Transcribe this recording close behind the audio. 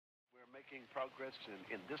making progress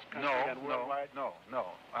in this country and worldwide? No.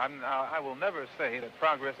 I will never say that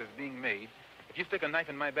progress is being made. If you stick a knife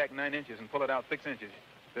in my back 9 inches and pull it out 6 inches,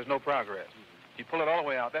 there's no progress. If you pull it all the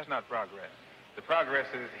way out, that's not progress. The progress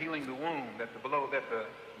is healing the wound that the blow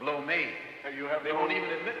made. They won't even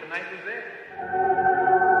admit the knife is there.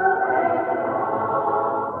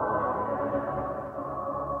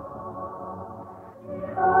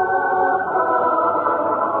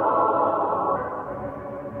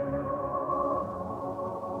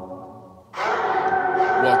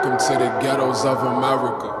 Welcome to the ghettos of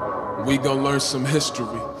America. We gon' learn some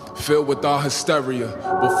history, filled with all hysteria.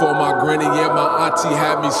 Before my granny and my auntie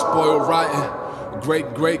had me spoiled rotten.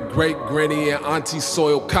 Great-great-great-granny and auntie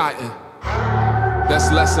soiled cotton.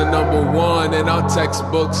 That's lesson number 1 in our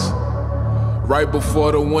textbooks. Right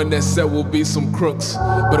before the one that said we'll be some crooks.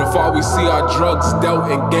 But if all we see are drugs dealt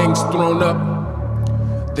and gangs thrown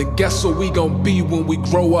up, then guess what we gon' be when we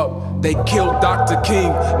grow up? They killed Dr. King,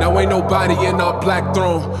 now ain't nobody in our black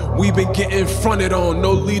throne. We been getting fronted on,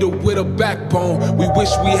 no leader with a backbone. We wish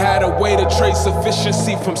we had a way to trace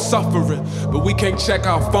efficiency from suffering, but we can't check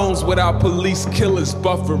our phones without police killers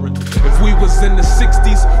buffering. If we was in the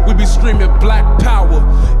 60s, we'd be screaming black power,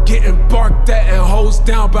 getting barked at and hosed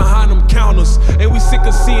down behind them counters. And we sick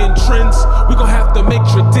of seeing trends, we gon' have to make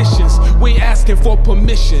traditions. We ain't asking for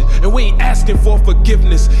permission, and we ain't asking for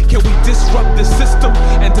forgiveness. Can we disrupt the system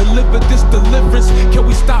and deliver this deliverance? Can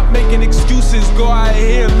we stop making excuses, go out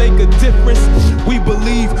here and make a difference? We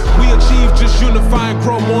believe we achieve just unifying,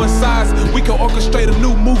 grow more in size. We can orchestrate a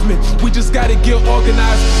new movement, we just gotta get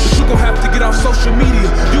organized. But you gon' have to get off social media,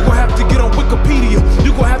 you gon' have to get on Wikipedia,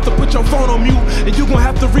 you gon' have to put your phone on mute, and you gon'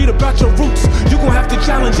 have to read about your roots. You gon' have to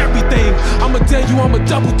challenge everything. I'ma dare you, I'ma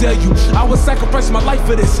double dare you. I would sacrifice my life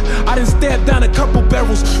for this. I done stared down a couple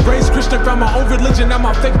barrels, raised Christian, found my own religion, now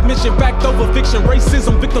my faith mission backed over fiction.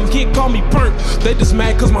 Racism victims can't call me burnt, they just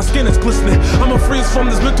mad cause my skin is glistening. I'ma freeze from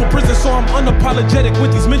this mental prison, so I'm unapologetic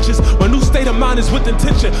with these mentions. My new state of mind is with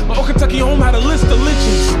intention. My old Kentucky home had a list of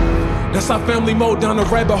lynchings. That's our family mode, down the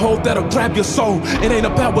rabbit hole that'll grab your soul. It ain't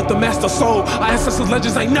about what the master sold. Our ancestors'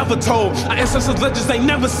 legends ain't never told. Our ancestors' legends ain't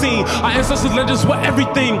never seen. Our ancestors' legends were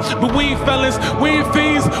everything. But we ain't felons, we ain't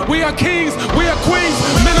fiends. We are kings, we are queens.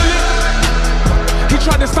 He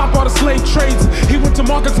tried to stop all the slave trades. He went to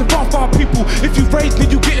markets and fought for our people. If you raised, then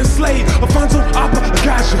you get enslaved. Alfonso, Abba,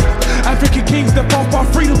 Agasha. African kings that fought for our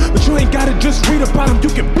freedom. But you ain't gotta just read about them, you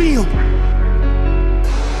can be them.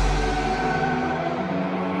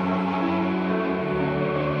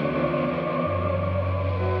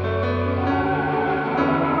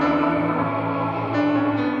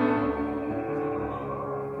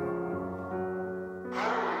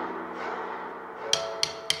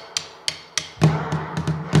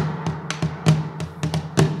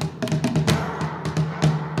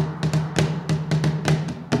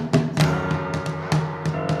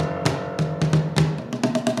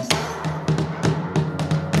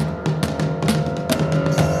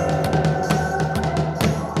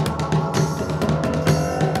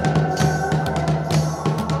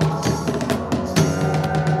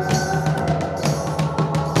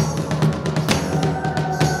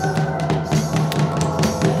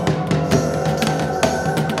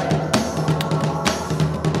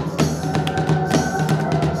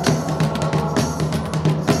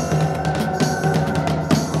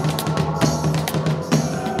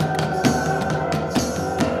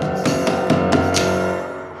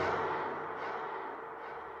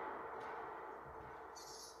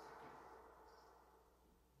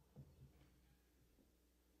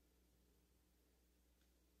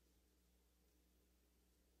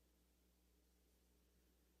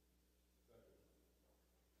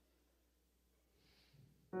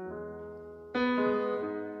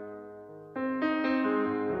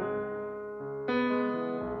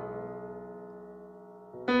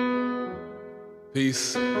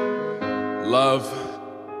 Peace, love,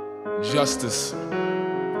 justice.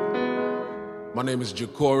 My name is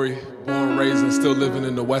Jecorey, born, raised, and still living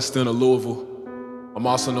in the West End of Louisville. I'm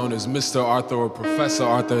also known as Mr. Arthur or Professor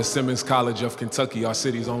Arthur at Simmons College of Kentucky, our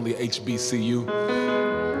city's only HBCU.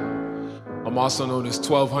 I'm also known as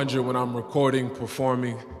 1200 when I'm recording,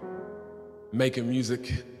 performing, making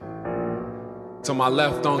music. To my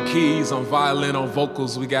left on keys, on violin, on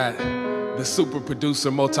vocals, we got the super producer,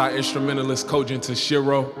 multi-instrumentalist Kojin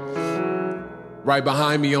Tashiro. Right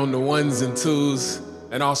behind me on the ones and twos,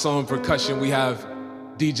 and also on percussion, we have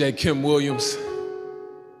DJ Kim Williams.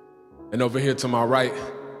 And over here to my right,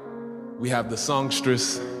 we have the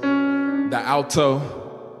songstress, the alto,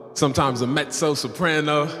 sometimes a mezzo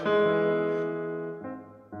soprano,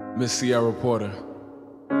 Miss Cierra Porter,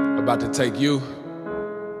 about to take you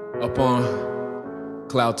up on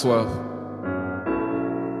Cloud 12.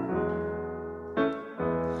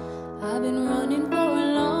 I've been running for a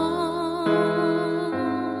long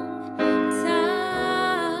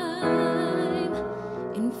time,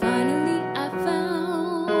 and finally I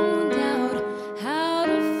found out how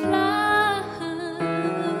to fly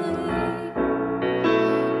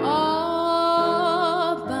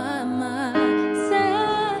all by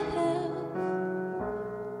myself,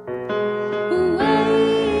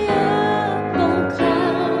 way up on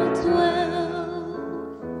Cloud 12.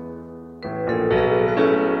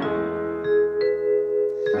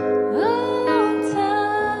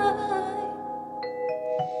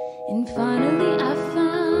 And finally I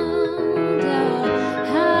found out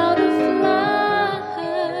how to fly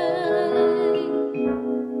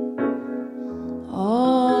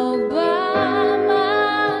all by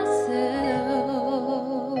myself,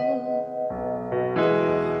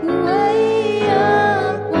 way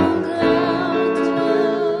up on Cloud 12.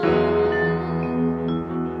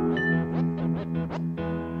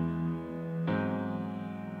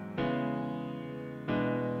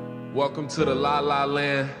 Welcome to the La La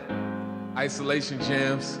Land Isolation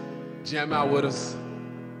Jams. Jam out with us.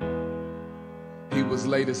 He was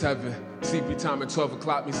late as heaven. CP time at 12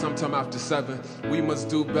 o'clock, me sometime after 7. We must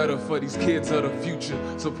do better for these kids of the future.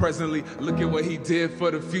 So presently, look at what he did for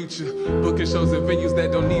the future. Booking shows at venues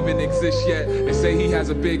that don't even exist yet. They say he has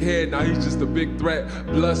a big head, now he's just a big threat.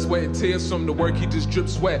 Blood, sweat, and tears from the work, he just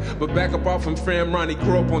drips wet. But back up off from Fam Ron, he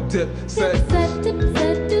grew up on dip set.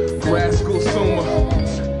 Grad school Summa.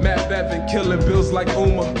 Matt Bevin killing bills like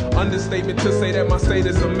Uma. Understatement to say that my state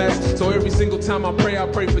is a mess. So every single time I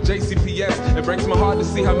pray for JCPS. It breaks my heart to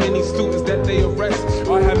see how many students that they arrest,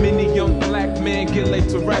 or how many young black men get laid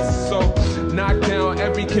to rest. So knock down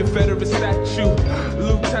every Confederate statue.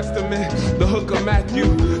 Luke Testament, the hook of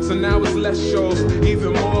Matthew. So now it's less shows,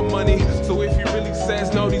 even more money. So if he really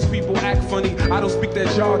says no, these people act funny. I don't speak that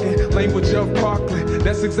jargon, language of Parkland.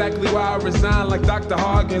 That's exactly why I resigned like Dr.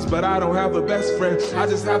 Hoggins. But I don't have a best friend, I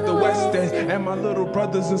just have the West End. And my little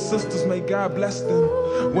brothers and sisters, may God bless them.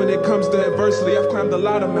 When it comes to adversity, I've climbed a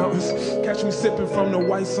lot of mountains. Catch me sipping from the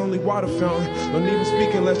white's only water fountain. Don't even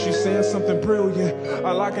speak unless you're saying something brilliant.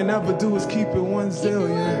 All I can ever do is keep it 1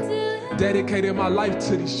 zillion. Dedicated my life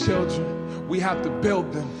to these children. We have to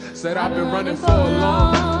build them. Said I've been running for a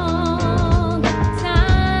long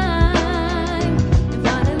time, and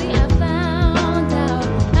finally I found out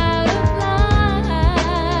how to fly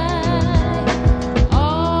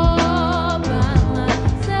all by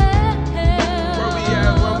myself.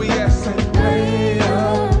 Where we at, say Way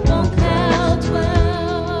up on Cloud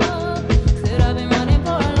 12. Said I've been running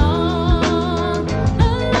for a long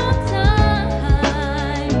time,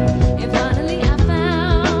 and finally I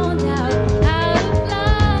found out how to fly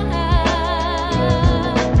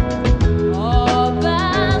all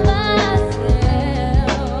by myself,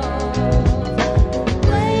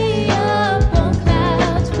 way up on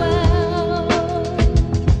Cloud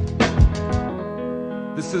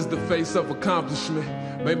 12. This is the face of accomplishment.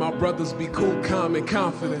 May my brothers be cool, calm, and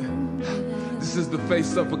confident. This is the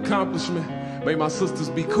face of accomplishment. May my sisters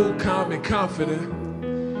be cool, calm, and confident.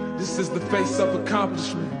 This is the face of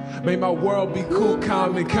accomplishment. May my world be cool,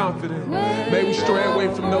 calm, and confident. May we stray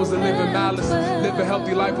away from those that live in malice. Live a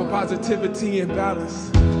healthy life of positivity and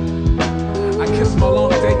balance. I kiss my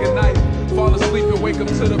long day goodnight. Fall asleep and wake up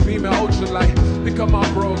to the beam and ultralight. Pick up my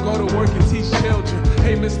bro, go to work and teach children.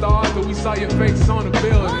 Hey, Mr. Arthur, we saw your face on the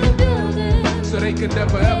building. So they could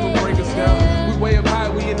never ever bring us down. We way up high,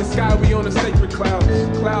 we in the sky, we on a sacred cloud.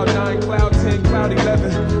 Cloud 9, Cloud 10, Cloud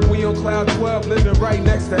 11. We on Cloud 12, living right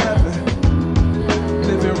next to heaven.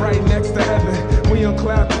 Living right next to heaven. We on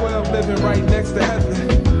Cloud 12, living right next to heaven.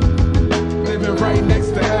 Living right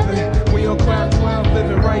next to heaven. We on Cloud 12,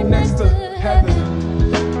 living right next to heaven.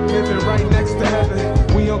 Living right next to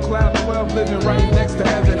heaven. We on Cloud 12, living right next to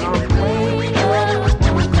heaven.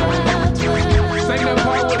 Sing that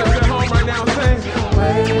part with us at home right now, sing.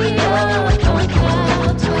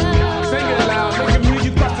 Sing it loud, make them hear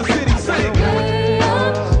you across the city, sing.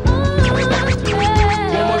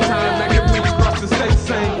 One more time, make them hear you across the state,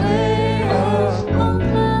 sing.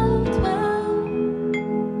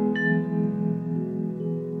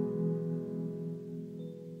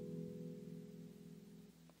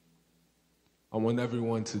 I want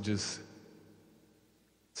everyone to just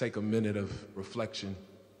take a minute of reflection.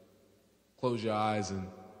 Close your eyes and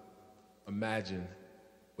imagine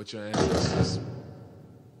what your ancestors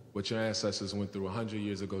went through 100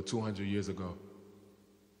 years ago, 200 years ago.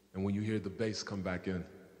 And when you hear the bass come back in,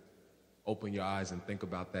 open your eyes and think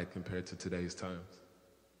about that compared to today's times.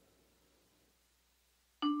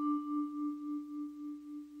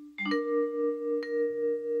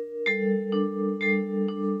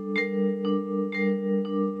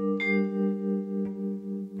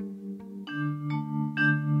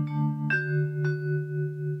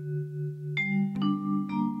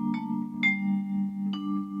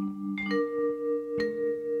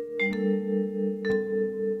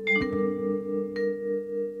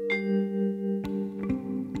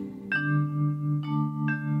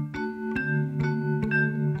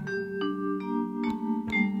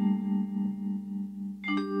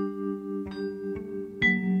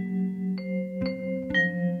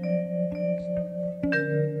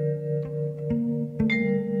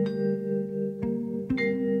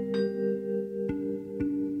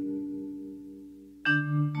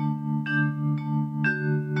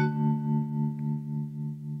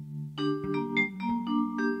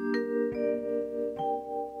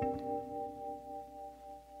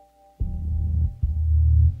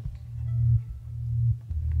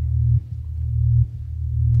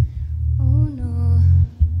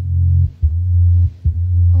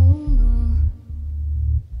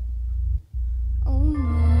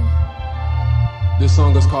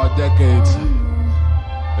 song is called Decades,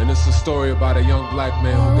 and it's a story about a young black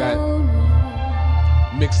man who got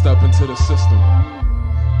mixed up into the system.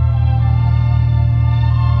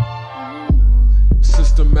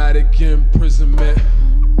 Systematic imprisonment,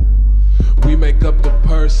 we make up the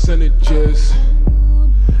percentages.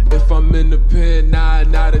 If I'm in the pen,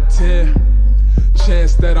 9 out of 10.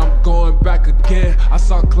 Chance that I'm going back again. I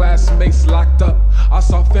saw classmates locked up, I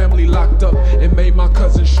saw family locked up. It made my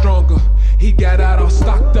cousin stronger. He got out all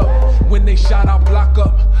stocked up. When they shot out block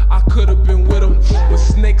up, I could've been with him. With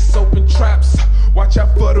snakes open traps, watch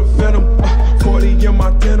out for the venom. 40 in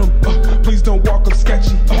my denim, please don't walk up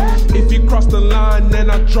sketchy. If you cross the line, then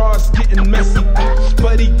I draw, it's getting messy.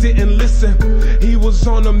 But he didn't listen, he was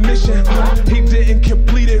on a mission. He didn't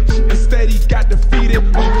complete it, instead he got defeated.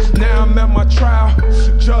 Now I'm at my trial,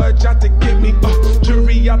 judge out to get me,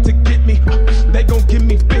 jury out to get me. They gon' give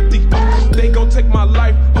me 50, they gon' take my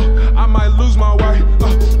life. I might lose my wife,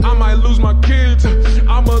 I might lose my kids,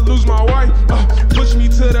 I'ma lose my wife. Push me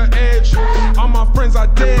to the edge, all my friends are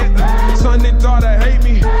dead. Son and daughter hate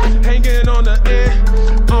me, hanging on the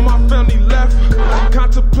edge. All my family left,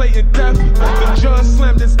 contemplating death. The judge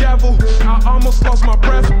slammed his gavel, I almost lost my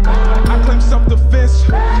breath. I claim self-defense,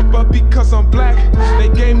 but because I'm black, they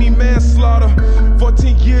gave me manslaughter,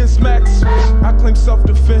 14 years max. I claim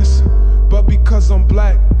self-defense, but because I'm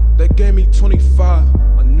black, they gave me 25.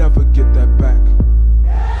 I'll never get that back.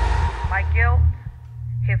 My guilt,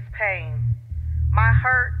 his pain. My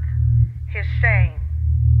hurt, his shame.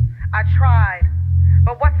 I tried,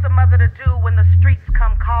 but what's the mother to do when the streets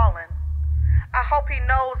come calling? I hope he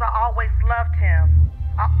knows I always loved him.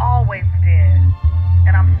 I always did.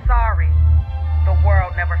 And I'm sorry the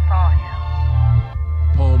world never saw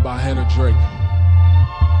him. Poem by Hannah Drake.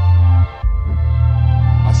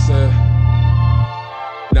 I said,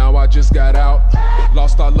 now I just got out,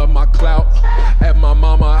 lost all of my clout. At my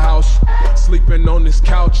mama's house, sleeping on this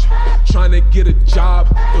couch, trying to get a job.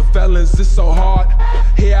 For felons, it's so hard.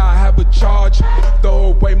 Here I have a charge,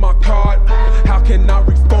 throw away my card. How can I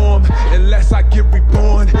reform unless I get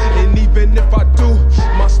reborn? And even if I do,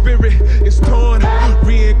 my spirit is torn.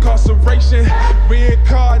 Reincarceration,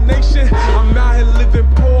 reincarnation. I'm out here living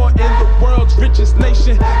poor in the world's richest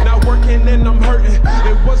nation. Not working and I'm hurting,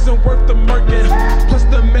 it wasn't worth the murking. Plus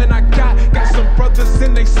the man I got some brothers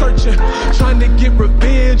and they searching, trying to get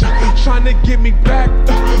revenge, trying to get me back.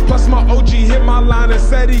 Plus my OG hit my line and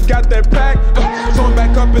said he got that pack. So I'm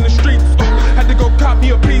back up in the streets, had to go cop me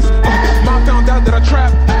a piece. Mom found out that I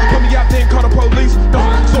trapped, put me out there and call the police.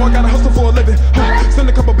 So I gotta hustle for a living, send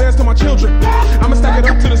a couple bands to my children. I'ma stack it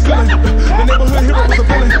up to the ceiling. The neighborhood hero was a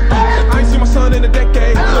villain. I ain't seen my son in a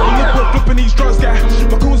decade. Look what flipping these drugs got.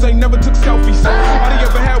 My goons ain't never took selfies. All they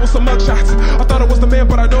ever had was some mugshots. I thought I was the man,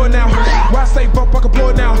 but I know it now. Why save up, I can blow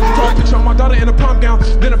it now. Draw a picture of my daughter in a prom gown.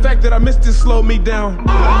 Then the fact that I missed it slowed me down.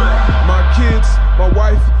 My kids, my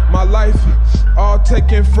wife, my life, all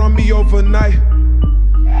taken from me overnight.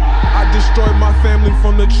 I destroyed my family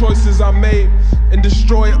from the choices I made, and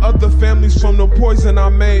destroyed other families from the poison I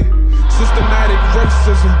made. Systematic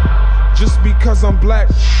racism, just because I'm black.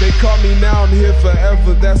 They call me now, I'm here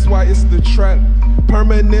forever, that's why it's the trap.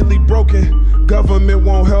 Permanently broken, government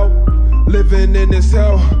won't help. Living in this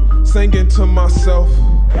hell, singing to myself.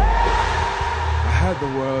 I had the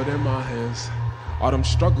world in my hands. All them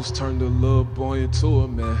struggles turned a little boy into a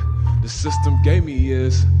man. The system gave me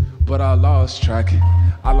years, but I lost track.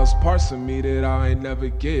 I lost parts of me that I ain't never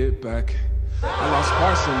get back. I lost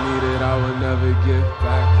parts of me that I would never get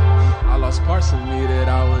back. I lost parts of me that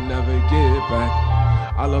I would never get back.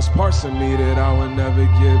 I lost parts of me that I would never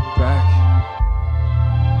get back.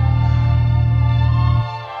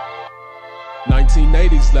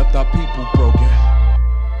 1980s left our people broken.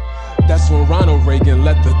 That's when Ronald Reagan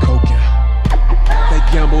let the coke in. They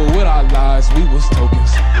gambled with our lives, we was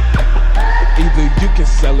tokens. Either you can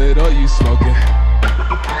sell it or you smoke it.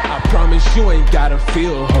 I promise you ain't gotta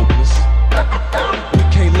feel hopeless. We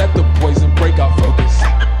can't let the poison break our focus.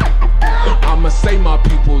 I'ma save my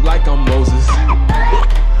people like I'm Moses.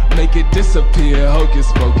 Make it disappear,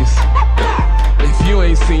 hocus pocus. If you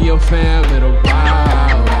ain't seen your fam in a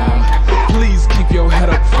while, please keep your head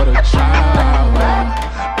up for the trial.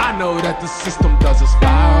 I know that the system does us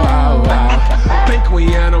foul. Think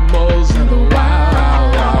we animals in the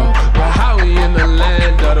wild, but how we in the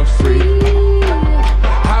land of the free?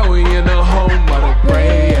 How we in the home of the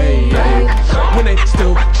brave? When they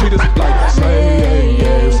still treat us like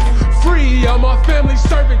slaves. Free all my family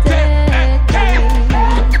serving debt.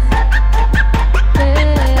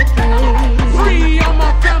 Free all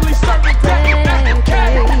my family serving debt.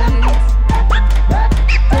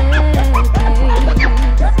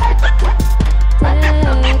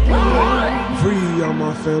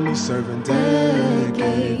 serving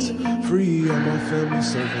decades. Free all my family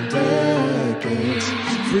serving decades.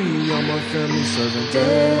 Free all my family serving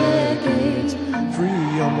decades.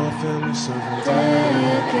 Free all my family serving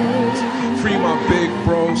decades. Free my big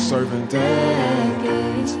bro serving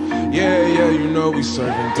decades. Yeah, yeah, you know we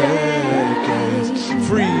serving decades.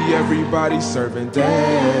 Free everybody serving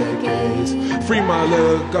decades. Free my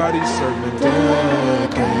little Gotti serving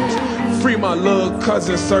decades. Free my little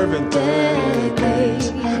cousin serving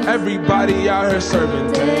decades. Everybody out here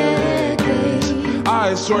serving decades.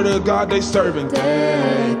 I swear to God they serving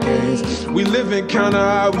decades. We live in Counter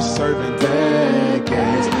High, we serving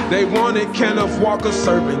decades. They wanted Kenneth Walker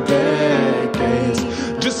serving decades.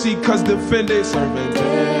 Just see cause defended serving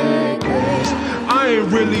decades. I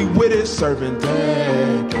ain't really with it serving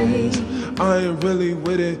decades. I ain't really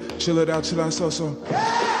with it. Chill it out, so.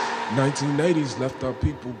 1980s left our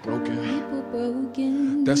people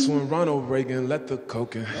broken. That's when Ronald Reagan let the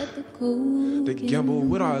coke in. They gambled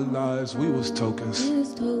with our lives, we was tokens.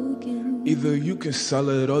 Either you can sell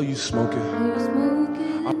it or you smoke it.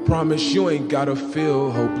 I promise you ain't gotta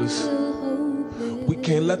feel hopeless. We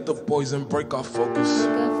can't let the poison break our focus.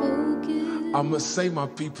 I'ma save my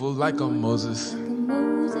people like I'm Moses.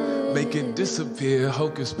 Make it disappear,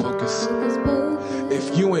 hocus pocus.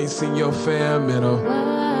 If you ain't seen your fam in a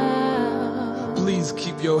while, please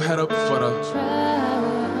keep your head up for the trial.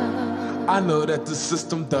 I know that the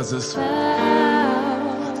system does us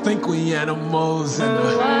foul. Think we animals in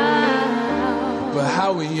the wild, but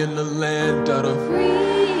how we in the land of the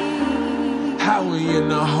free? How we in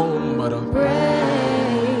the home of the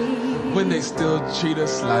brave? When they still treat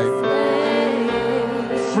us like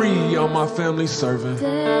slaves. Free all my family serving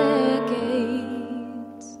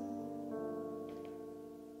decades.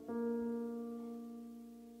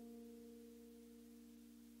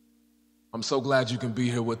 I'm so glad you can be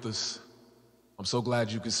here with us. I'm so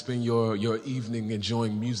glad you can spend your evening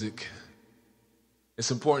enjoying music. It's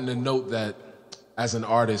important to note that as an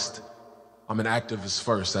artist, I'm an activist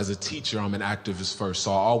first. As a teacher, I'm an activist first.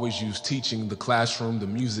 So I always use teaching, the classroom, the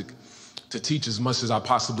music, to teach as much as I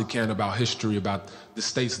possibly can about history, about the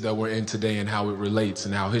states that we're in today and how it relates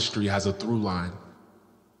and how history has a through line.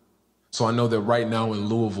 So I know that right now in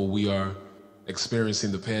Louisville, we are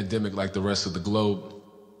experiencing the pandemic like the rest of the globe,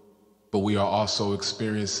 but we are also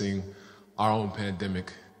experiencing our own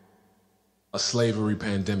pandemic, a slavery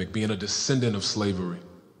pandemic, being a descendant of slavery.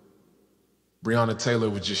 Breonna Taylor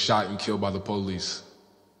was just shot and killed by the police.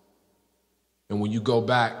 And when you go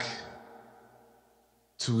back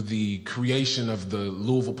to the creation of the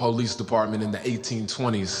Louisville Police Department in the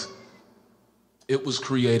 1820s, it was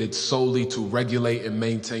created solely to regulate and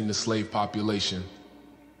maintain the slave population.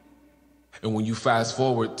 And when you fast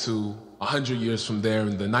forward to 100 years from there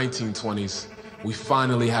in the 1920s, we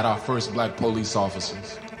finally had our first black police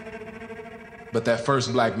officers. But that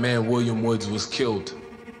first black man, William Woods, was killed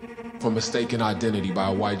for mistaken identity by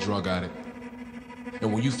a white drug addict.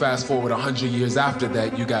 And when you fast forward 100 years after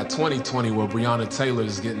that, you got 2020 where Breonna Taylor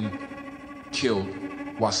is getting killed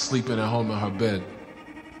while sleeping at home in her bed.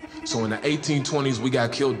 So in the 1820s, we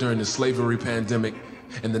got killed during the slavery pandemic.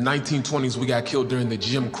 In the 1920s, we got killed during the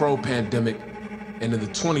Jim Crow pandemic. And in the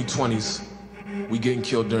 2020s, we getting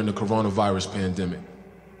killed during the coronavirus pandemic.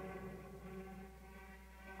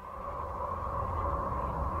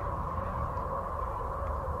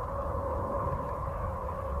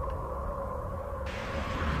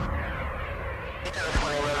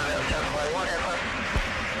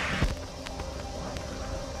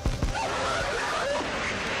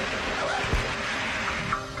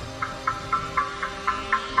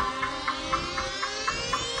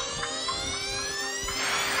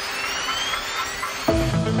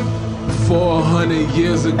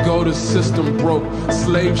 Years ago the system broke,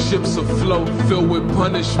 slave ships afloat, filled with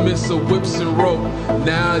punishments of whips and rope.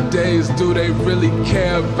 Nowadays, do they really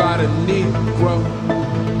care about a Negro?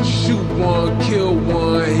 Shoot one, kill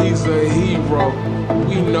one, he's a hero.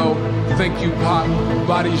 We know, thank you Pop,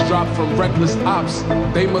 bodies dropped from reckless ops.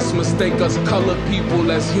 They must mistake us colored people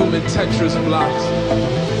as human Tetris blocks.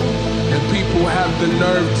 And people have the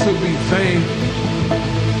nerve to be vain.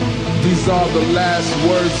 These are the last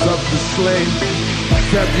words of the slave.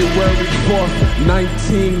 February 4th,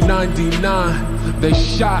 1999. They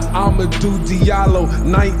shot Amadou Diallo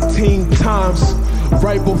 19 times.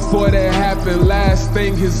 Right before that happened, last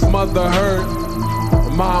thing his mother heard,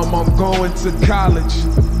 Mom, I'm going to college.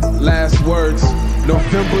 Last words,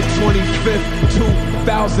 November 25th,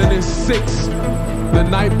 2006. The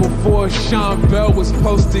night before Sean Bell was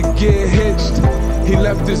supposed to get hitched. He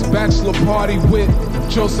left his bachelor party with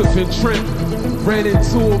Joseph and Trent. Ran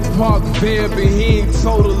into a park van, but he ain't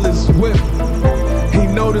total his whip. He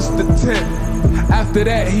noticed the tent. After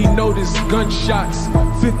that, he noticed gunshots.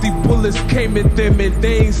 50 bullets came at them and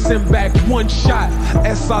they ain't sent back one shot.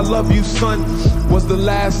 S, I love you, son, was the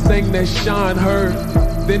last thing that Sean heard.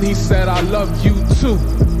 Then he said, I love you too.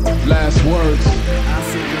 Last words.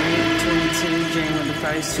 Oscar Grant, 22, January the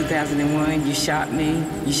 1st, 2001. You shot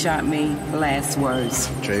me. Last words.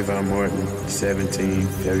 Trayvon Martin, 17,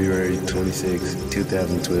 February 26,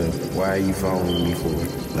 2012. Why are you following me for?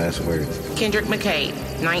 Last words. Kendrick McCabe,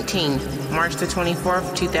 19, March the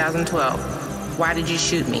 24th, 2012. Why did you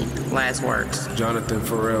shoot me? Last words. Jonathan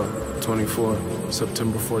Farrell, 24,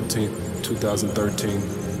 September 14th, 2013.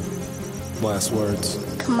 Last words.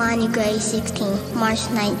 Kamani Gray, 16, March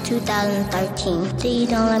 9th, 2013. Please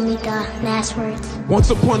don't let me die. Last words. Once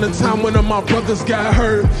upon a time, one of my brothers got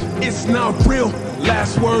hurt. It's not real.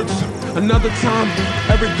 Last words. Another time,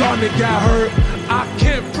 every gardener got hurt. I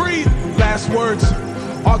can't breathe. Last words.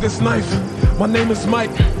 August 9th, my name is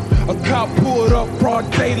Mike. A cop pulled up broad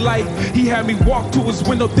daylight. He had me walk to his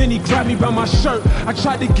window, then he grabbed me by my shirt. I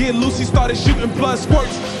tried to get loose, he started shooting blood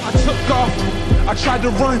spurts. I took off, I tried to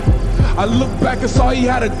run. I looked back and saw he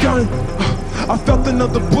had a gun. I felt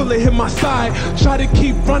another bullet hit my side. Tried to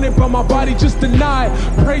keep running, but my body just denied.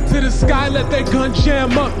 Prayed to the sky, let that gun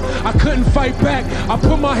jam up. I couldn't fight back, I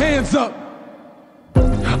put my hands up.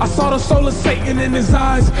 I saw the soul of Satan in his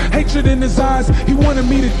eyes, hatred in his eyes, he wanted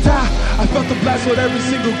me to die. I felt the blast with every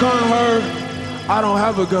single gun heard. I don't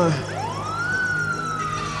have a gun.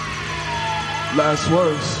 Last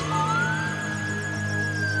words.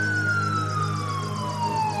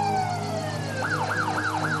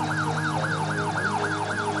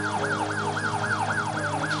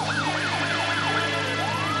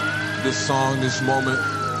 This song, this moment,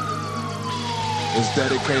 is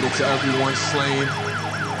dedicated to everyone slain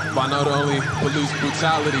by not only police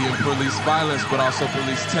brutality and police violence, but also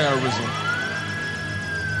police terrorism.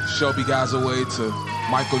 Shelby Gazaway to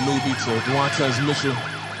Michael Newby to Duantez Mitchell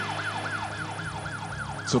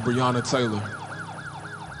to Breonna Taylor.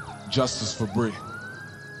 Justice for Bree.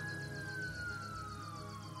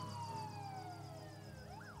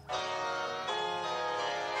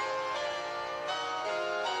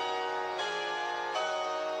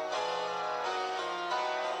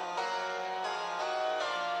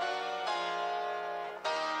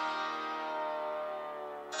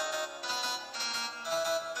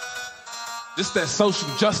 This that social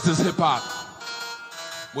justice hip-hop,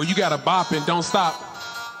 where you gotta bop and don't stop,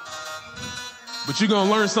 but you're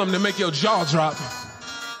gonna learn something to make your jaw drop.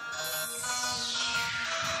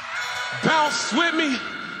 Bounce with me,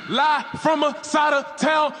 live from a side of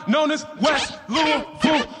town known as West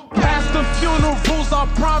Louisville. Past the funerals, I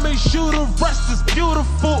promise you the rest is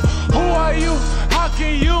beautiful. Who are you? How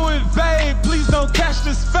can you invade? Please don't catch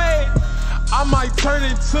this fade. I might turn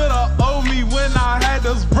into the old me when I had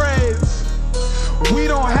those braids. We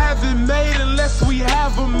don't have it made unless we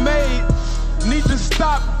have them made. Need to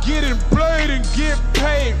stop getting played and get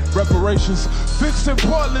paid. Reparations, fixing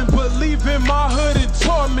Portland, but leaving my hood in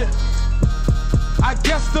torment. I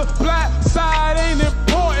guess the black side ain't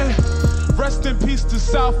important. Rest in peace to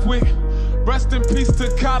Southwick. Rest in peace to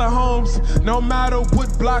Cotter Homes. No matter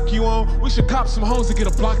what block you on, we should cop some homes to get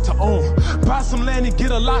a block to own. Buy some land and get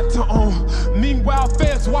a lot to own. Meanwhile,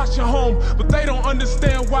 feds watching home, but they don't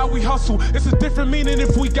understand why we hustle. It's a different meaning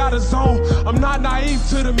if we got a zone. I'm not naive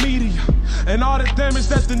to the media and all the damage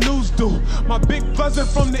that the news do. My big cousin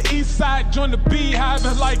from the east side joined the Beehive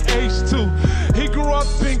at like age 2. He grew up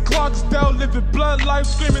in Clarksdale, living blood life,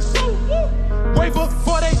 screaming so woo. Way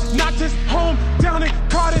before they knocked his home down and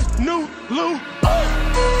caught it new Lou.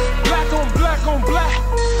 Black on black on black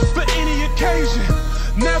for any occasion.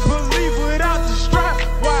 Never leave without the strap.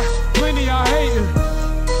 Why? Plenty are hating.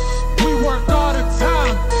 We work all the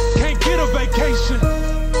time, can't get a vacation.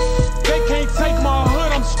 They can't take my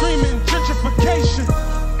hood, I'm screaming gentrification.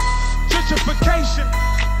 Gentrification.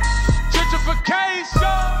 Gentrification.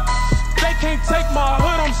 They can't take my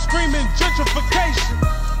hood, I'm screaming gentrification.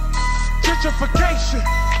 Gentrification.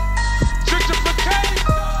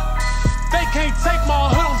 Gentrification. They can't take my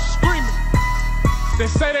hood, I'm screaming. They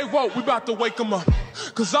say they woke, we about to wake them up.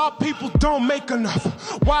 Cause our people don't make enough.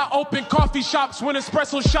 Why open coffee shops when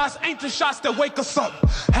espresso shots ain't the shots that wake us up?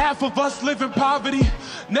 Half of us live in poverty,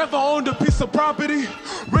 never owned a piece of property.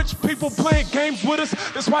 Rich people people playing games with us.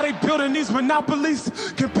 That's why they building these monopolies.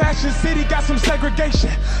 Compassion City got some segregation.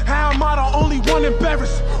 How am I the only one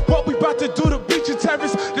embarrassed? What we about to do to beat your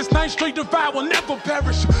terrorists? This 9th Street divide will never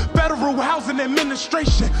perish. Federal Housing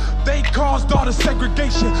Administration, they caused all the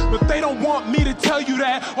segregation, but they don't want me to tell you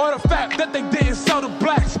that, or the fact that they didn't sell the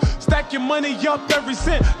blacks. Stack your money up every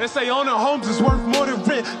cent. They say owning homes is worth more than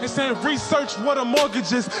rent. They saying research what a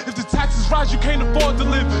mortgage is. If the taxes rise, you can't afford to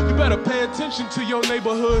live. You better pay attention to your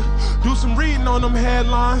neighborhood. Do some reading on them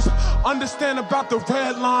headlines. Understand about the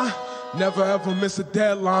red line. Never ever miss a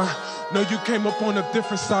deadline. Know you came up on a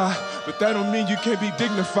different side, but that don't mean you can't be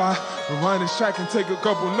dignified. Rewind this track and take a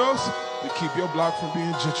couple notes to keep your block from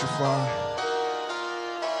being gentrified.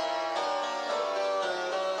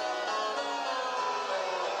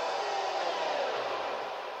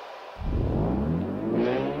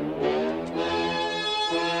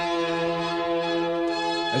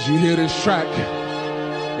 As you hear this track,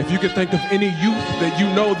 if you can think of any youth that you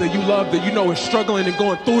know, that you love, that you know is struggling and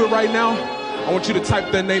going through it right now, I want you to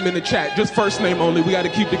type their name in the chat. Just first name only. We got to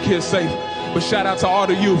keep the kids safe. But shout out to all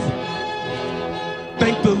the youth.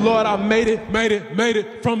 Thank the Lord I made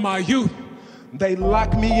it from my youth. They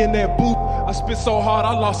locked me in that booth. I spit so hard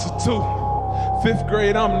I lost a tooth. 5th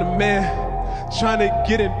grade, I'm the man. Trying to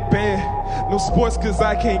get it banned. No sports cause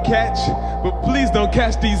I can't catch. But please don't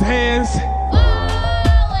catch these hands.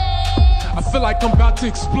 I feel like I'm about to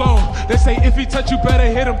explode. They say if he touch you, better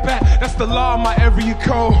hit him back. That's the law of my area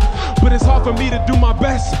code. But it's hard for me to do my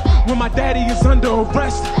best when my daddy is under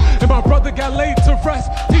arrest and my brother got laid to rest.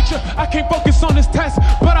 Teacher, I can't focus on this test,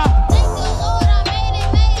 but I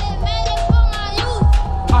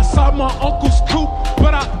saw my uncle's coupe,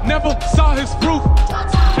 but I never saw his proof.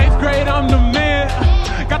 8th grade, I'm the man.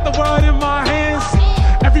 Got the world in my hands.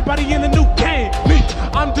 Everybody in a new game. Me,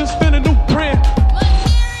 I'm just in a new brand.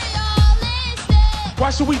 Why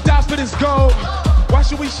should we die for this gold? Why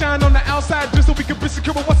should we shine on the outside just so we can be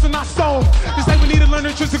secure with what's in our soul? They say we need to learn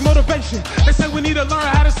intrinsic motivation. They say we need to learn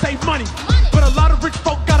how to save money. But a lot of rich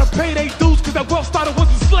folk gotta pay their dues because that wealth started was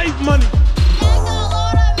the slave money.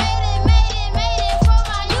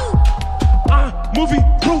 Movie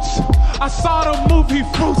Roots, I saw the movie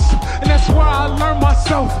Fruits, and that's where I learned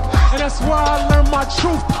myself, and that's where I learned my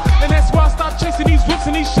truth, and that's where I stopped chasing these whips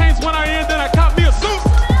and these chains. When I end, then I caught me a suit.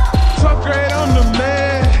 12th grade, I'm the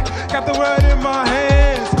man, got the world in my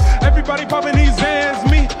hands. Everybody popping these hands,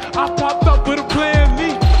 me, I popped up with a plan,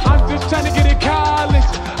 me. I'm just trying to get in college,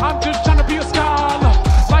 I'm just trying to be a scholar.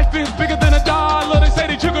 Life is bigger than a dollar, they say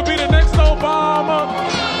that you could be the next Obama.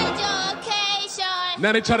 Education.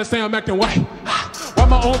 Now they try to say I'm acting white. Why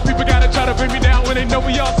my own people gotta try to bring me down when they know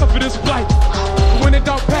we all suffer this plight? When the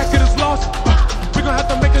dark packet is lost, we gon' have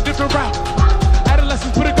to make a different route.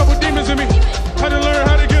 Adolescents put a couple demons in me, had to learn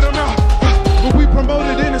how to get them out. But we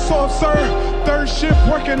promoted and it's so absurd. 3rd shift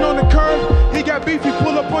working on the curb. He got beef, he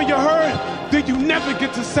pull up on your herd. Then you never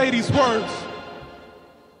get to say these words.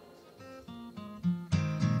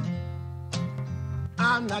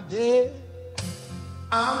 I'm not dead.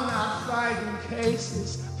 I'm not fighting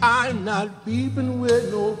cases. I'm not beefing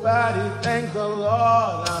with nobody. Thank the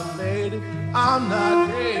Lord I made it. I'm not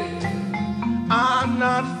dead. I'm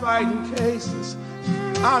not fighting cases.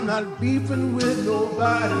 I'm not beefing with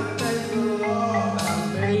nobody. Thank the Lord I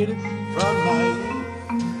made it from my youth.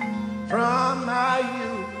 From my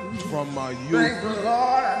youth. From my youth. Thank the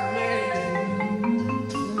Lord I made it.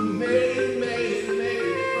 Made it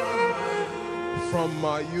from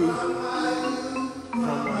my youth. From my youth. From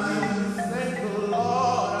my youth. Thank the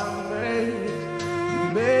Lord I made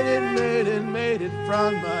it. Made it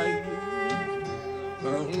from my youth.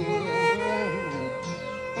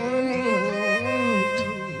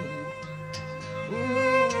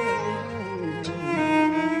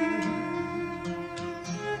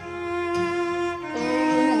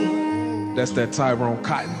 That's that Tyrone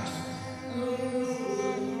Cotton.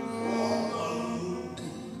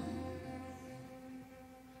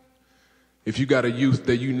 If you got a youth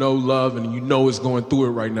that you know love and you know is going through it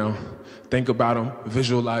right now, think about them,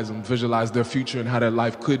 visualize their future and how their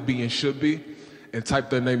life could be and should be, and type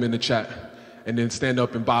their name in the chat, and then stand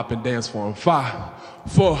up and bop and dance for them. 5,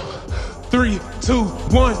 4, 3, 2,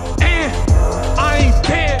 1, and I ain't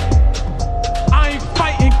dead. I ain't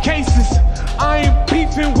fighting cases. I ain't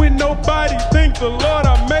beefing with nobody. Thank the Lord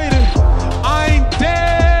I made it. I ain't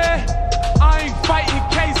dead. I ain't fighting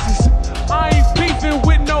cases. I ain't beefing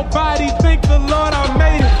with nobody. Thank the Lord I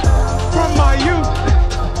made it. From my youth.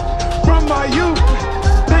 From my youth.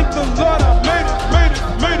 Thank the Lord I made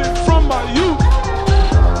it from my youth.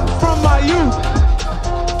 From my youth.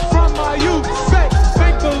 From my youth. Say,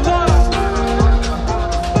 thank the Lord.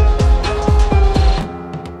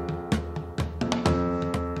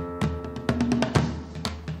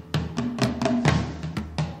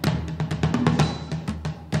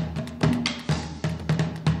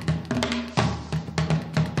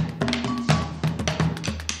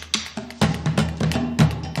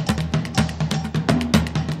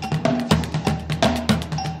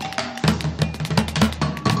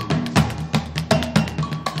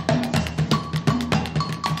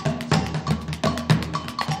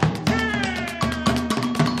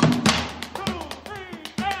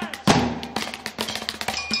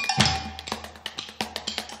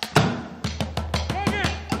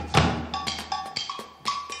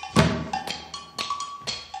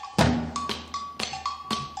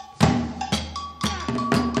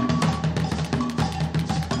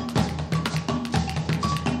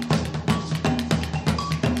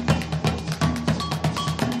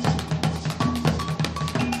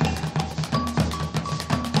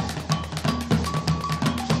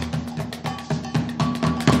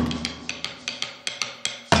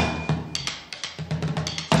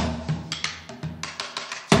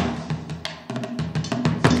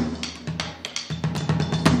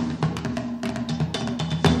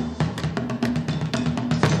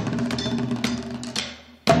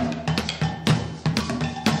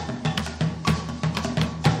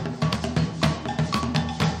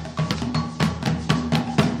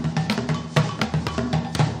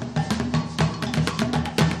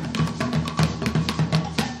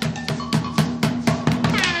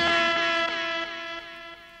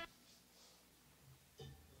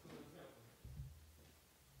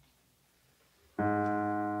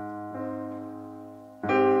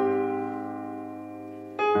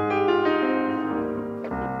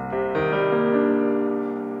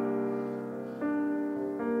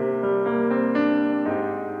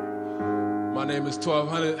 My name is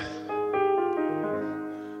 1200.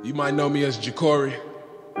 You might know me as Jecorey.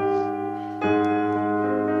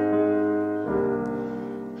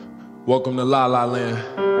 Welcome to La La Land.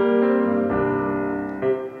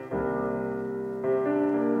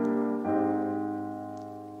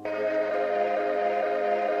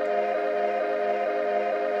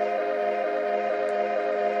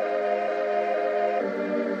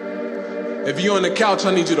 If you're on the couch,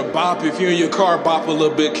 I need you to bop. If you're in your car, bop a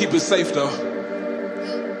little bit. Keep it safe though.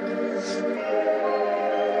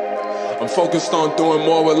 I'm focused on doing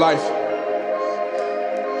more with life.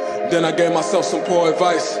 Then I gave myself some poor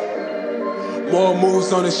advice. More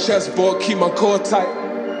moves on the chessboard, keep my core tight.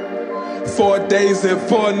 4 days and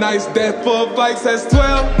 4 nights, dead 4 bikes, that's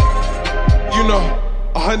 12. You know,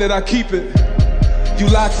 100 I keep it. You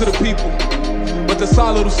lie to the people, but that's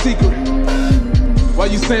our little secret.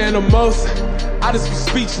 While you saying the most, I just be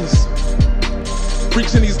speechless.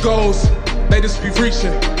 Reaching these goals, they just be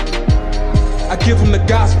reaching. I give them the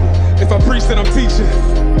gospel, if I preach then I'm teaching.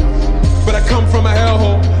 But I come from a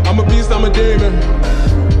hellhole, I'm a beast, I'm a demon.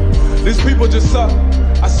 These people just suck,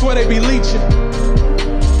 I swear they be leeching.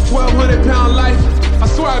 1,200-pound life, I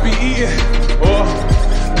swear I be eating. Or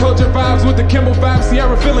Kojin vibes with the Kimball vibes,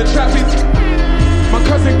 Cierra feeling trappy. My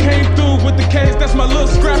cousin came through with the case, that's my little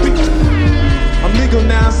scrappy. I'm legal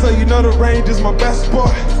now, so you know the range is my best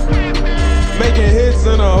sport. Making hits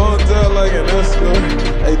in a hotel like an escort.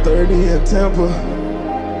 8:30 in Tampa,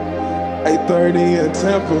 8:30 in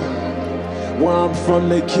Tampa. Where I'm from,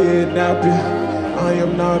 they kidnap you. I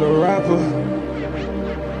am not a rapper.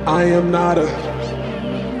 I am not a.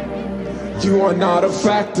 You are not a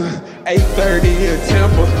factor. 8:30 in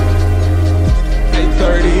Tampa,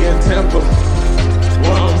 8:30 in Tampa.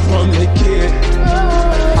 Where I'm from, they kid.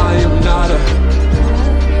 I am not a.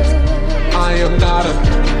 I am not a.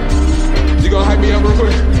 You gonna hype me up real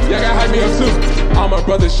quick? Y'all gotta hype me up too. All my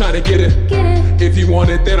brothers trying to get it. If you want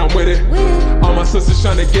it, then I'm with it. All my sisters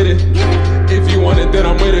trying to get it. If you want it, then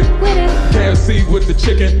I'm with it. KFC with the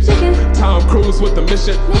chicken. Tom Cruise with the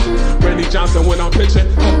mission. Randy Johnson when I'm pitching.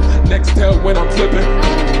 Nextel when I'm flipping.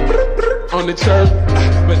 On the chirp,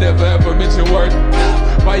 but never ever mention work.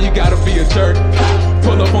 Why you gotta be a jerk?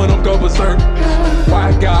 Pull up on them, go berserk.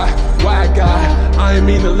 Why God? Why God? I ain't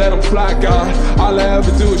mean to let them fly, God. All I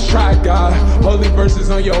ever do is try, God. Holy verses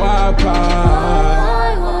on your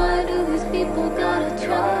iPod. Why do these people gotta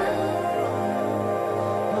try?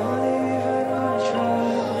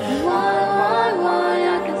 Why?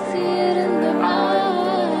 I can see it in their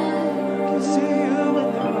eyes.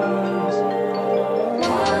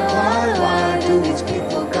 Why do these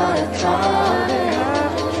people gotta try?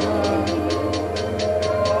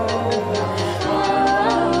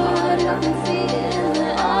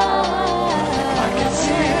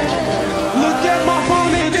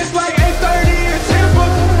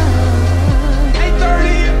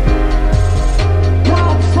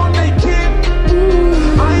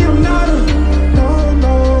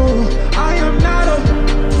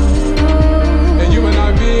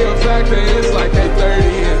 It's like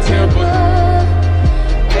 8:30 in Tampa,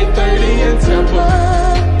 8:30 in Tampa.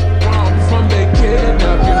 Where I'm from, they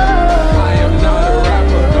kidnap you. I am not a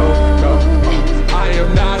rapper, no. I am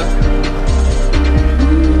not a.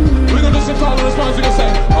 We're gonna do some call and response. We're gonna say,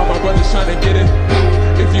 all my brothers trying to get it.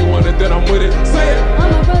 If you want it, then I'm with it. Say it. All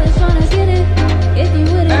my brothers trying to get it. If you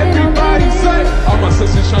with it, everybody say it. All my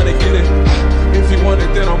sisters trying to get it. If you want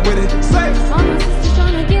it, then I'm with it. Say it. All my sisters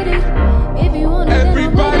trying to get it. If you want it,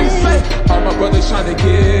 everybody say it. All my brothers trying to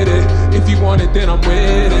get it. If you want it, then I'm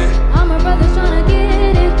with it. All my brothers trying to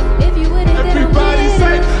get it. If you with it, then I'm with it. Everybody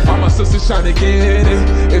say it. All my sisters trying to get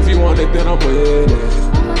it. If you want it, then I'm with it.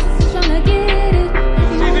 All my sisters trying to get it. If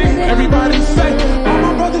you want it, then everybody say it. All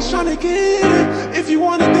my brothers trying to get it. If you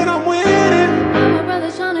want it, then I'm with it. All my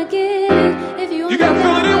brothers trying to get it. If you want it, you gotta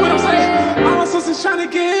feel it in what I'm saying. All my sisters trying to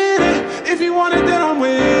get it. If you want it, then I'm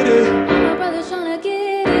with it. All my brothers trying to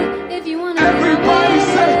get it. If you want it, everybody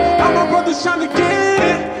say it. All my brothers trying to get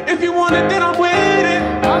it. If you want it, then I'm with it.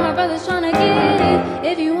 All my brothers trying to get it.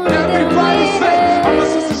 If you want it, then I'm everybody with say it. it. All my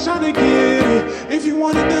sisters trying to get it. If you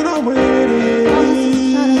want it, then I'm with it. All my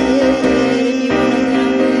sisters trying to get it. If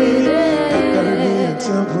you want it, then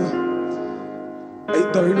I'm with it.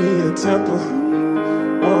 8:30 in Tampa.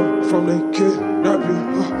 From the kidnap you.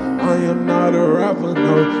 I am not a rapper,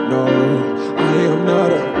 no. I am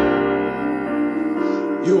not a.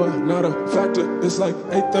 You are not a factor. It's like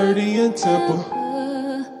 8:30 in Tampa,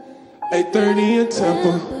 8:30 in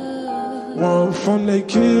Tampa. Where I'm from, they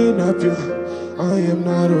kidnap you. I am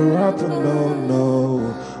not a rapper,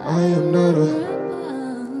 no. I am not a.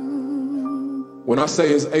 When I say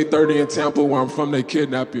it's 8:30 in Tampa, where I'm from, they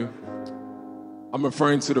kidnap you. I'm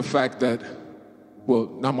referring to the fact that, well,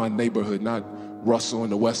 not my neighborhood, not Russell in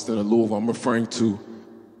the West End of Louisville. I'm referring to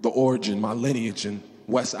the origin, my lineage in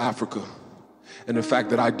West Africa, and the fact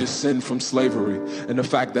that I descend from slavery, and the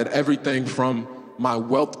fact that everything from my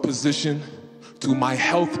wealth position to my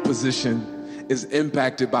health position is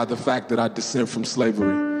impacted by the fact that I descend from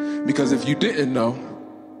slavery. Because if you didn't know,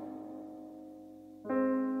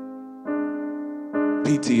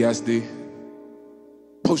 PTSD,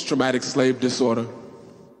 post-traumatic slave disorder,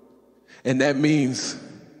 and that means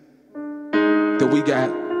that we got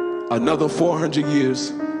another 400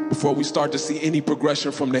 years before we start to see any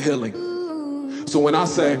progression from the healing. So when I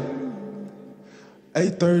say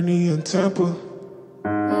 8:30 in Tampa,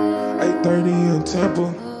 8:30 in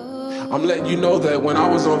Tampa, I'm letting you know that when I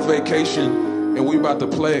was on vacation and we about to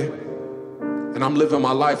play and I'm living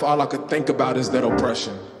my life, all I could think about is that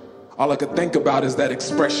oppression. All I could think about is that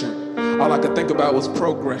expression. All I could think about was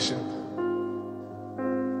progression.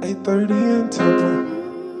 8:30 in Tampa,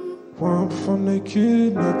 where I'm from they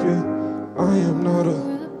kidnap you. I am not a,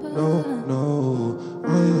 no,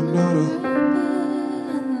 I am not a,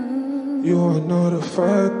 you are not a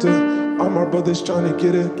factor. All my brothers trying to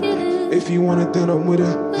get it. If you want it, then I'm with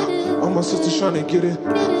it. All my sisters trying to get it.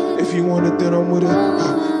 If you want it, then I'm with it.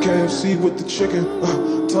 KFC with the chicken.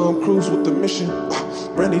 Tom Cruise with the mission.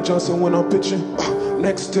 Randy Johnson when I'm pitching.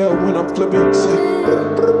 Next tell when I'm flipping. Say,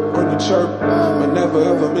 on the chirp. But never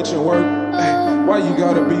ever mention work. Why you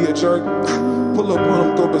gotta be a jerk? Pull up on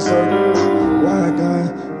them, go berserk. Why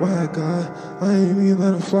God? I ain't even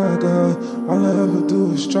let him fly, God. All I ever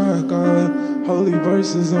do is try, God. Holy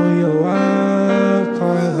verses on your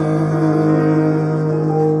iPod.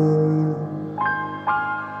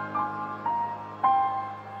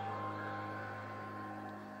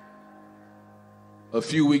 A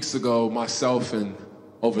few weeks ago, myself and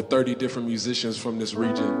over 30 different musicians from this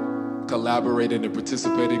region collaborated and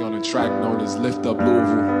participating on a track known as Lift Up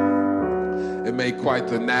Louisville. It made quite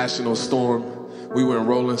the national storm. We were in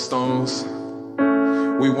Rolling Stones.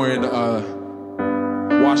 We were in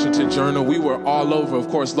Washington Journal. We were all over, of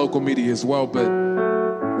course, local media as well, but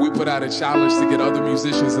we put out a challenge to get other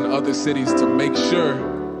musicians in other cities to make sure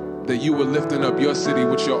that you were lifting up your city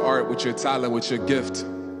with your art, with your talent, with your gift.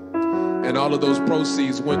 And all of those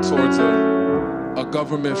proceeds went towards a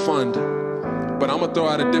government fund. But I'm gonna throw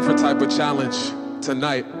out a different type of challenge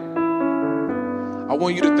tonight. I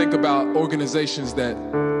want you to think about organizations that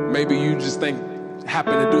maybe you just think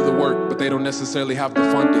happen to do the work, but they don't necessarily have the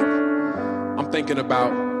funding. I'm thinking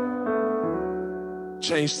about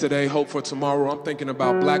Change Today, Hope for Tomorrow. I'm thinking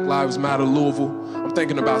about Black Lives Matter Louisville. I'm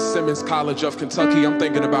thinking about Simmons College of Kentucky. I'm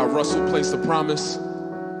thinking about Russell Place of Promise.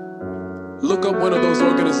 Look up one of those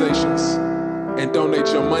organizations and donate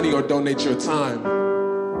your money or donate your time.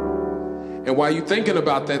 And while you're thinking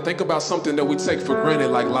about that, think about something that we take for granted,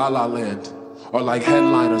 like La La Land, or like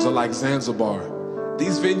Headliners, or like Zanzibar.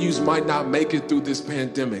 These venues might not make it through this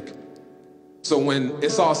pandemic. So when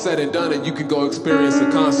it's all said and done and you can go experience a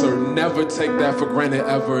concert, never take that for granted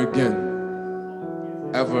ever again.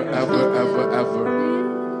 Ever, ever, ever, ever.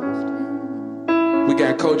 We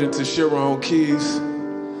got Kojin Tashiro on keys,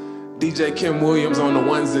 DJ Kim Williams on the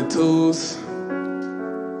ones and twos,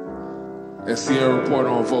 and Cierra Porter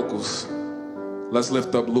on vocals. Let's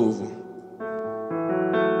lift up Louisville.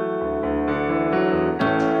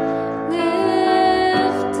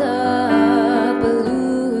 Lift up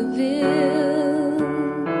Louisville,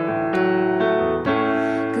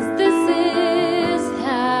 'cause this is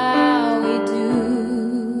how we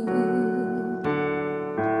do.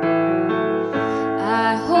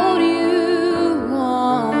 I hold you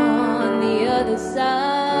on the other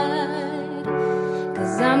side,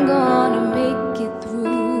 'cause I'm gonna make it through.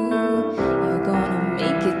 You're gonna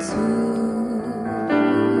make it too.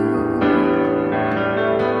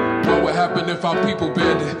 What would happen if our people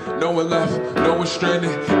banded? No one left, no one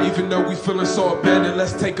stranded. Even though we feeling so abandoned,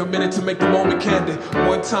 let's take a minute to make the moment candid.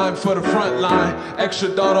 One time for the front line, extra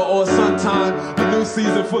daughter or son time. A new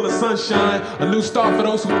season full of sunshine, a new start for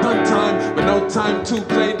those who done time. But no time to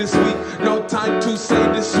play this week, no time to say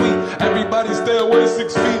this sweet. Everybody stay away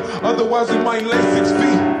 6 feet, otherwise we might lay 6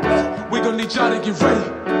 feet. We gon' need y'all to get ready.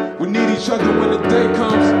 We need each other when the day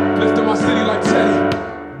comes. Lifting my city like Teddy,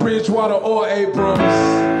 Bridgewater or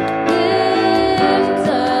Abrams. Lift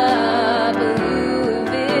up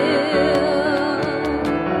Louisville,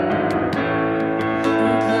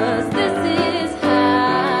 'cause this is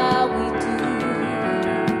how we do.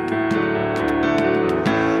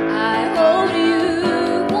 I hold you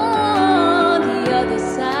on the other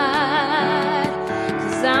side,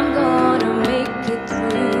 'cause I'm gonna make it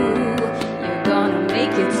through. You're gonna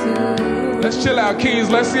make it too. Let's chill out, keys.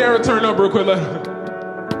 Let's Sierra turn up real quick.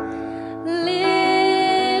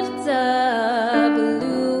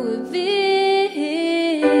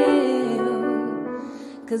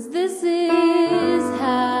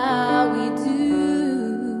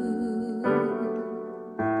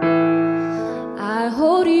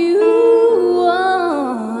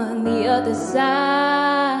 other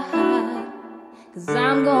side, 'cause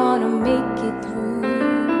I'm gonna make it through.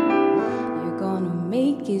 You're gonna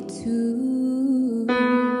make it too.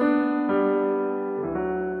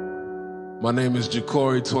 My name is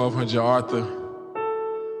Jecorey, 1200 Arthur.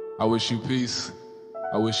 I wish you peace.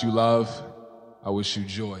 I wish you love. I wish you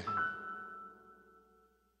joy.